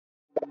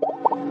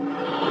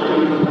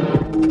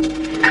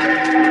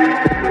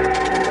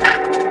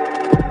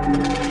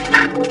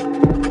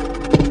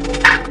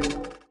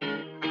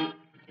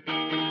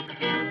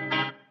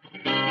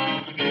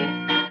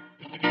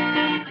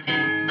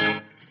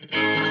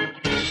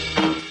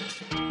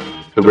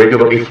The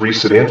regular A3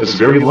 sedan is a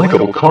very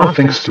likable car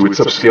thanks to its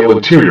upscale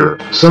interior,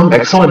 some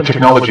excellent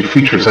technology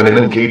features and an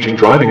engaging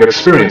driving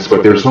experience,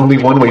 but there's only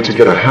one way to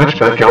get a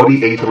hatchback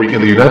Audi A3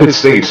 in the United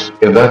States,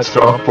 and that's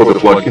to opt for the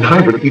plug-in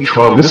hybrid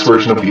e-tron. This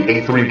version of the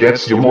A3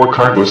 gets you more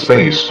cargo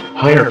space,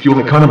 higher fuel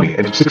economy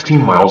and 16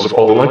 miles of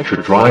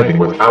all-electric driving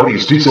with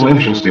Audi's diesel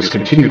engines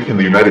discontinued in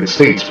the United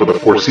States for the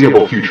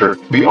foreseeable future.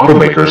 The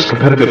automaker's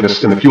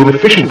competitiveness in the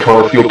fuel-efficient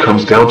car field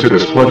comes down to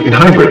this plug-in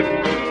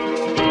hybrid.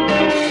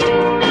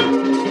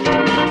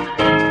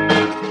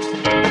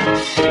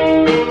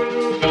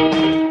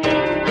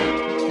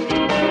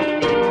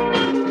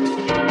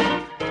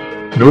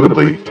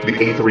 Notably, the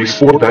A3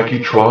 Sportback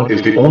e-tron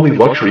is the only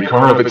luxury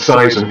car of its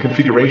size and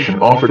configuration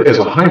offered as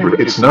a hybrid.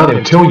 It's not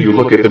until you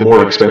look at the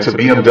more expensive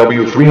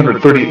BMW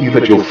 330e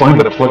that you'll find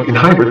that a plug-in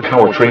hybrid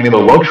powertrain in a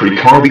luxury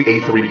car. The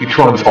A3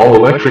 e-tron's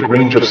all-electric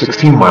range of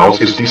 16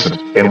 miles is decent,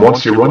 and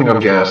once you're running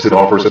on gas it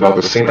offers about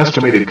the same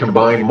estimated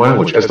combined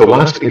mileage as the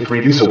last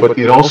A3 diesel, but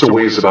it also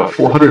weighs about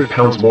 400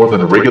 pounds more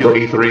than a regular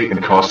A3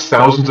 and costs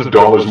thousands of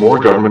dollars more.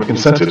 Government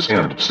incentives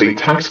and state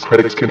tax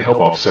credits can help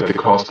offset the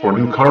cost for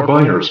new car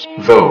buyers,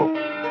 though.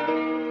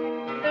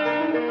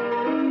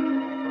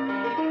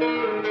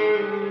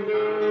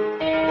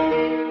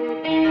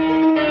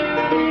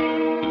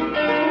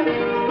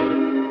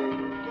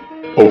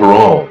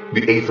 Overall,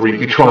 the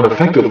A3 e-tron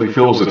effectively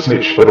fills its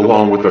niche, but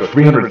along with the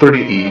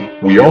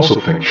 330e, we also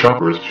think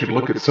shoppers should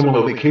look at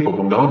similarly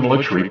capable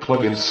non-luxury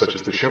plug-ins such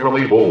as the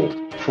Chevrolet Bolt,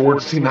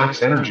 Ford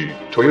C-Max Energy,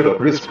 Toyota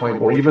Prius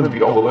Prime, or even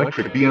the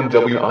all-electric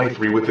BMW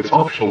i3 with its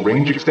optional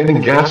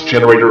range-extending gas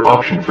generator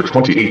option for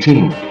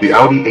 2018. The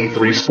Audi A3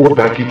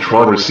 Sportback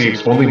e-tron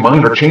receives only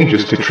minor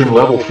changes to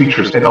trim-level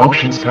features and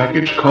options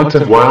package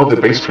content, while the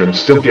base trim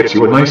still gets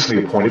you a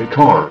nicely appointed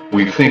car.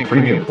 We think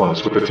Premium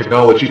Plus with the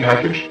technology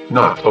package,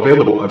 not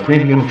available on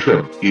Premium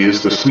trim,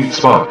 is the sweet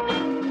spot.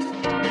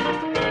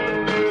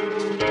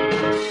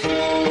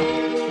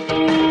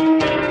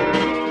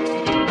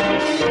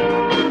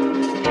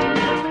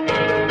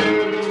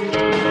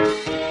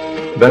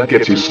 That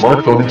gets you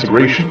smartphone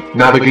integration,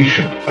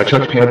 navigation, a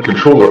touchpad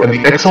controller, and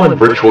the excellent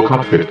virtual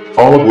cockpit,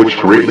 all of which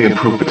greatly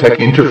improve the tech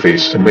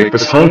interface and make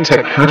this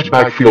high-tech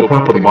hatchback feel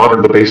properly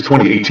modern. The base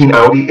 2018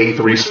 Audi A3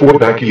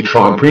 Sportback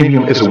e-tron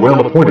Premium is a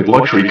well-appointed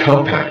luxury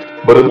compact,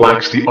 but it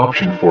lacks the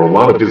option for a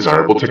lot of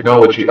desirable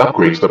technology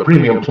upgrades. The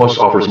Premium Plus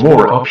offers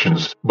more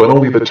options, but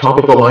only the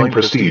top-of-the-line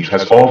Prestige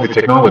has all the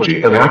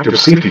technology and active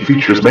safety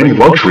features many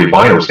luxury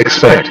buyers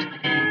expect.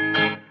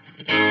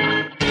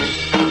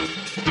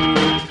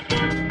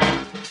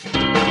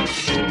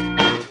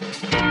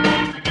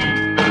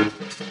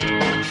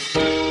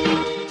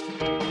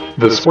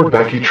 The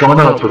Sportback e-tron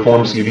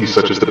outperforms EVs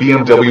such as the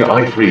BMW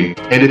i3,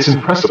 and it's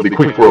impressively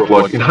quick for a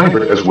plug-in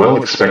hybrid as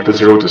well. Expect a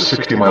 0 to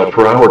 60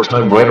 mph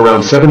time right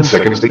around 7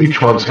 seconds. The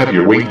e-tron's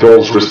heavier weight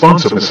dulls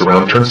responsiveness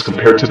around turns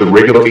compared to the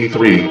regular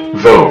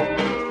A3, though.